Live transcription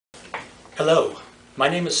Hello, my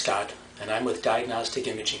name is Scott and I'm with Diagnostic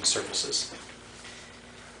Imaging Services.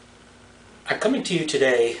 I'm coming to you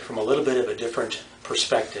today from a little bit of a different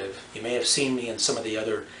perspective. You may have seen me in some of the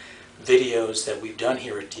other videos that we've done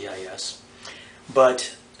here at DIS,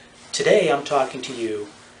 but today I'm talking to you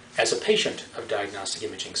as a patient of Diagnostic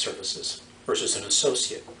Imaging Services versus an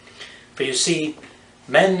associate. For you see,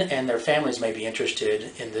 men and their families may be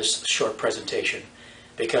interested in this short presentation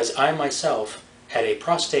because I myself had a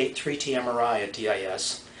prostate 3T MRI at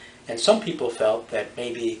DIS, and some people felt that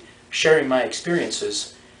maybe sharing my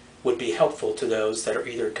experiences would be helpful to those that are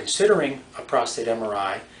either considering a prostate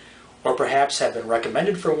MRI or perhaps have been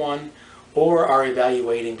recommended for one or are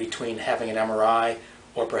evaluating between having an MRI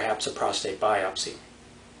or perhaps a prostate biopsy.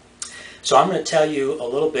 So I'm going to tell you a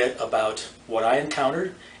little bit about what I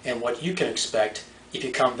encountered and what you can expect if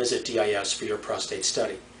you come visit DIS for your prostate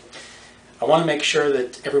study. I want to make sure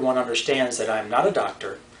that everyone understands that I'm not a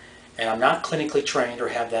doctor and I'm not clinically trained or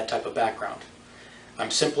have that type of background. I'm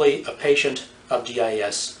simply a patient of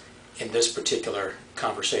DIS in this particular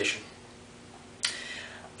conversation.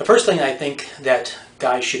 The first thing I think that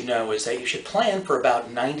guys should know is that you should plan for about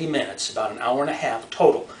 90 minutes, about an hour and a half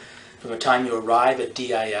total, from the time you arrive at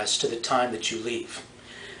DIS to the time that you leave.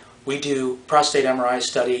 We do prostate MRI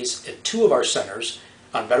studies at two of our centers,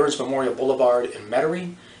 on Veterans Memorial Boulevard in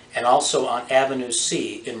Metairie and also on Avenue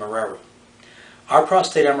C in Marrero. Our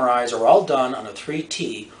prostate MRIs are all done on a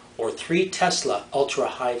 3T or 3 Tesla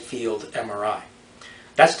ultra-high field MRI.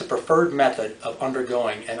 That's the preferred method of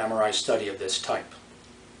undergoing an MRI study of this type.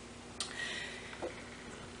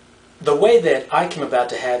 The way that I came about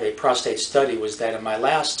to have a prostate study was that in my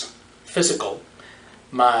last physical,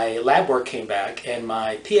 my lab work came back and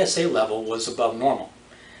my PSA level was above normal.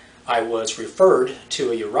 I was referred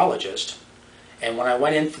to a urologist, and when I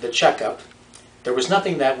went in for the checkup, there was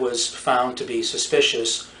nothing that was found to be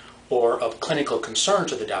suspicious or of clinical concern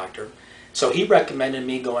to the doctor, so he recommended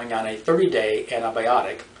me going on a 30-day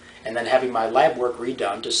antibiotic and then having my lab work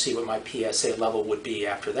redone to see what my PSA level would be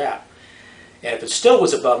after that. And if it still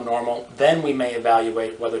was above normal, then we may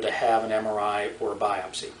evaluate whether to have an MRI or a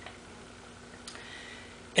biopsy.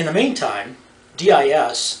 In the meantime,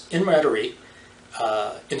 DIS in Metairie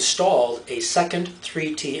installed a second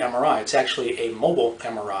 3T MRI. It's actually a mobile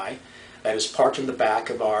MRI that is parked in the back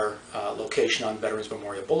of our location on Veterans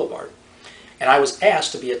Memorial Boulevard. And I was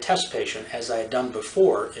asked to be a test patient, as I had done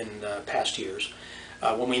before in past years,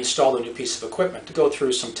 when we installed a new piece of equipment, to go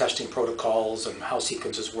through some testing protocols and how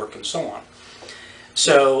sequences work and so on.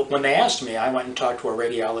 So when they asked me, I went and talked to our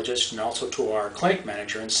radiologist and also to our clinic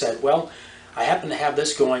manager and said, well, I happen to have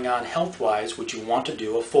this going on health-wise. Would you want to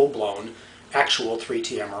do a full-blown actual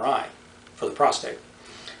 3T MRI for the prostate?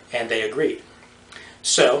 And they agreed.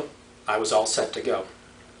 So I was all set to go.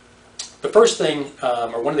 The first thing,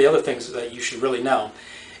 or one of the other things that you should really know,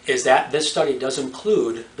 is that this study does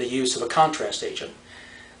include the use of a contrast agent.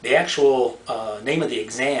 The actual name of the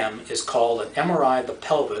exam is called an MRI of the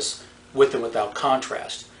pelvis with and without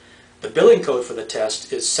contrast. The billing code for the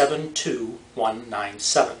test is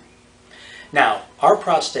 72197. Now, our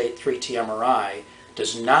prostate 3T MRI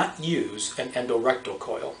does not use an endorectal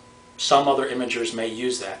coil. Some other imagers may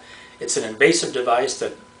use that. It's an invasive device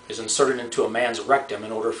that is inserted into a man's rectum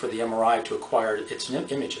in order for the MRI to acquire its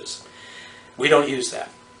images. We don't use that.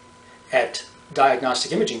 At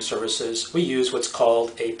Diagnostic Imaging Services, we use what's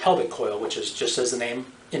called a pelvic coil, which is, just as the name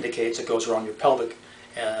indicates, it goes around your pelvic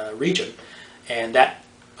region, and that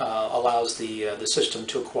allows the system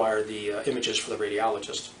to acquire the images for the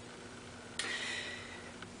radiologist.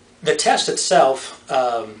 The test itself,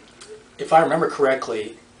 if I remember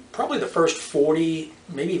correctly, probably the first 40,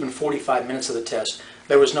 maybe even 45 minutes of the test,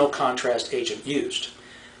 there was no contrast agent used.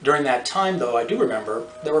 During that time, though, I do remember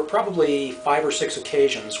there were probably 5 or 6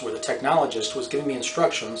 occasions where the technologist was giving me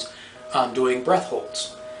instructions on doing breath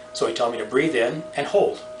holds. So he told me to breathe in and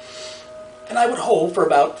hold. And I would hold for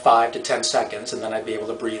about 5 to 10 seconds, and then I'd be able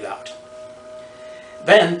to breathe out.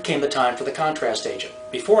 Then came the time for the contrast agent.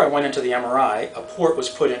 Before I went into the MRI, a port was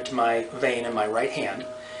put into my vein in my right hand,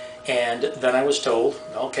 and then I was told,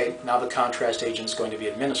 okay, now the contrast agent is going to be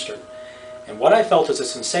administered. And what I felt as a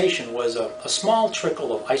sensation was a small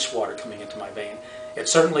trickle of ice water coming into my vein. It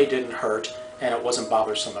certainly didn't hurt, and it wasn't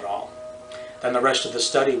bothersome at all. Then the rest of the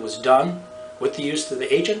study was done with the use of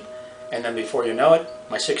the agent, and then before you know it,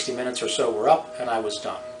 my 60 minutes or so were up, and I was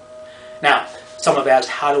done. Now, some have asked,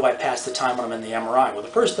 how do I pass the time when I'm in the MRI? Well, the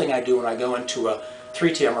first thing I do when I go into a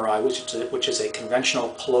 3T MRI, which is a conventional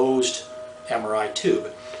closed MRI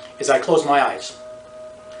tube, is I close my eyes.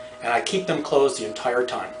 And I keep them closed the entire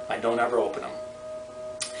time. I don't ever open them.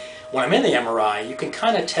 When I'm in the MRI, you can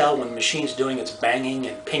kind of tell when the machine's doing its banging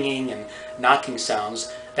and pinging and knocking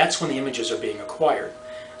sounds. That's when the images are being acquired.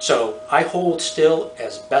 So I hold still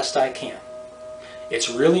as best I can. It's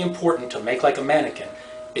really important to make like a mannequin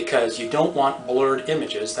because you don't want blurred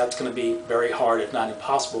images. That's going to be very hard, if not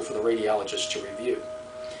impossible, for the radiologist to review.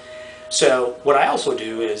 So what I also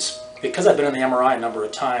do is, because I've been in the MRI a number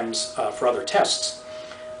of times for other tests,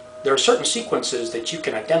 there are certain sequences that you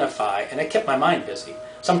can identify, and it kept my mind busy.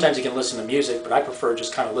 Sometimes you can listen to music, but I prefer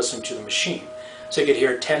just kind of listening to the machine. So you could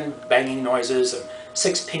hear 10 banging noises and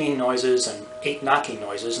 6 pinging noises and 8 knocking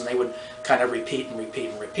noises, and they would kind of repeat and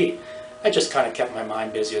repeat and repeat. I just kind of kept my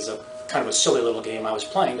mind busy as a kind of a silly little game I was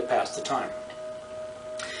playing to pass the time.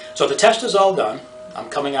 So the test is all done. I'm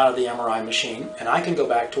coming out of the MRI machine, and I can go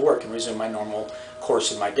back to work and resume my normal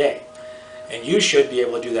course of my day. And you should be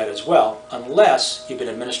able to do that as well, unless you've been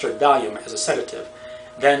administered Valium as a sedative.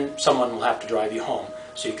 Then someone will have to drive you home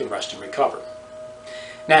so you can rest and recover.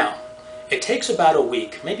 Now, it takes about a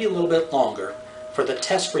week, maybe a little bit longer, for the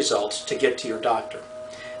test results to get to your doctor.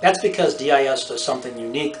 That's because DIS does something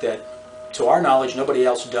unique that, to our knowledge, nobody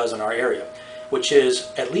else does in our area, which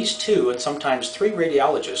is at least 2 and sometimes 3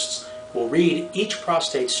 radiologists will read each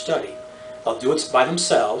prostate study. They'll do it by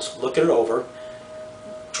themselves, look it over,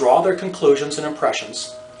 draw their conclusions and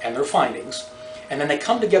impressions and their findings, and then they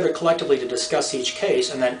come together collectively to discuss each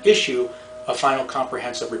case and then issue a final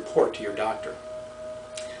comprehensive report to your doctor.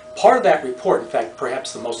 Part of that report, in fact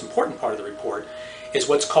perhaps the most important part of the report, is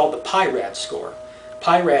what's called the PIRAD score.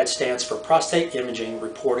 PIRAD stands for Prostate Imaging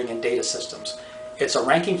Reporting and Data Systems. It's a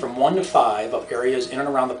ranking from 1 to 5 of areas in and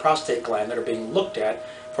around the prostate gland that are being looked at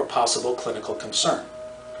for possible clinical concern.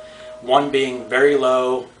 1 being very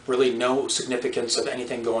low, really no significance of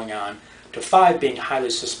anything going on, to 5 being highly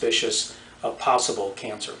suspicious of possible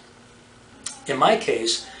cancer. In my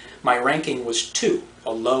case, my ranking was 2,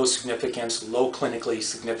 a low significance, low clinically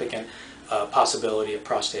significant possibility of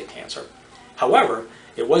prostate cancer. However,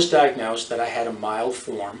 it was diagnosed that I had a mild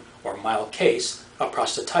form or mild case of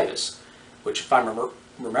prostatitis, which, if I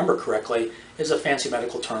remember correctly, is a fancy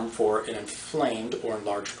medical term for an inflamed or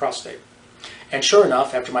enlarged prostate. And sure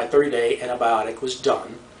enough, after my 30-day antibiotic was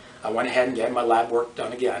done, I went ahead and got my lab work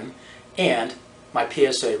done again, and my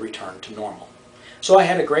PSA returned to normal. So I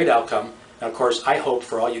had a great outcome, and of course I hope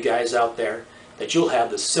for all you guys out there that you'll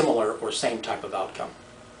have the similar or same type of outcome.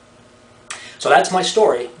 So that's my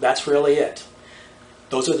story. That's really it.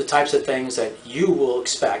 Those are the types of things that you will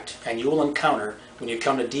expect and you will encounter when you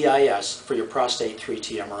come to DIS for your prostate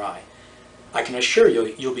 3T MRI. I can assure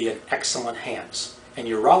you, you'll be in excellent hands. And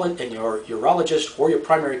your urologist or your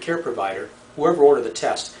primary care provider, whoever ordered the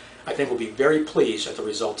test, I think will be very pleased at the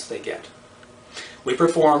results they get. We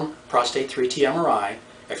perform prostate 3T MRI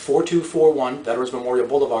at 4241 Veterans Memorial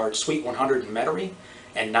Boulevard, Suite 100 in Metairie,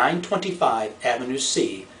 and 925 Avenue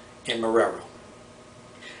C in Marrero.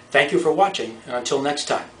 Thank you for watching, and until next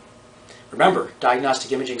time. Remember,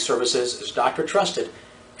 Diagnostic Imaging Services is doctor trusted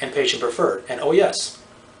and patient preferred, and oh yes,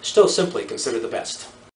 still simply considered the best.